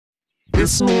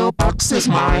This mailbox is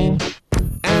mine,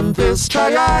 and this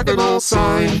triagonal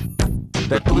sign.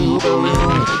 That blue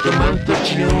balloon, the month of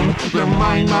June, they're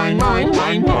mine, mine, mine,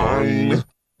 mine, mine.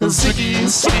 The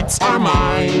Ziggy's sweets are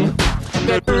mine.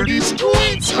 That birdie's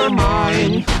tweets are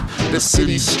mine. The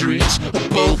city streets,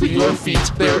 both of your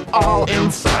feet, they're all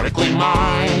emphatically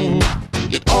mine.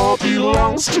 It all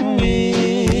belongs to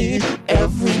me,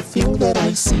 everything that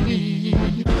I see.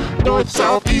 North,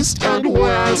 south, east, and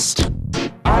west,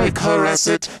 I caress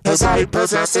it as I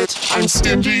possess it. I'm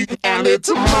stingy and it's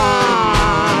mine.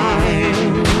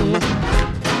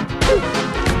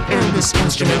 And this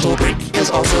instrumental break is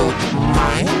also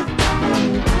mine.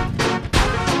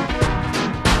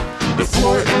 The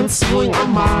floor and ceiling are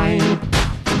mine.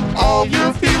 All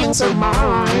your feelings are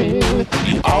mine.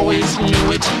 You always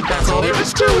knew it, that's all there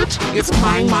is to it. It's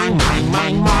mine, mine, mine,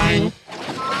 mine, mine.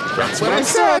 That's what I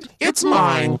said, it's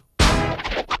mine.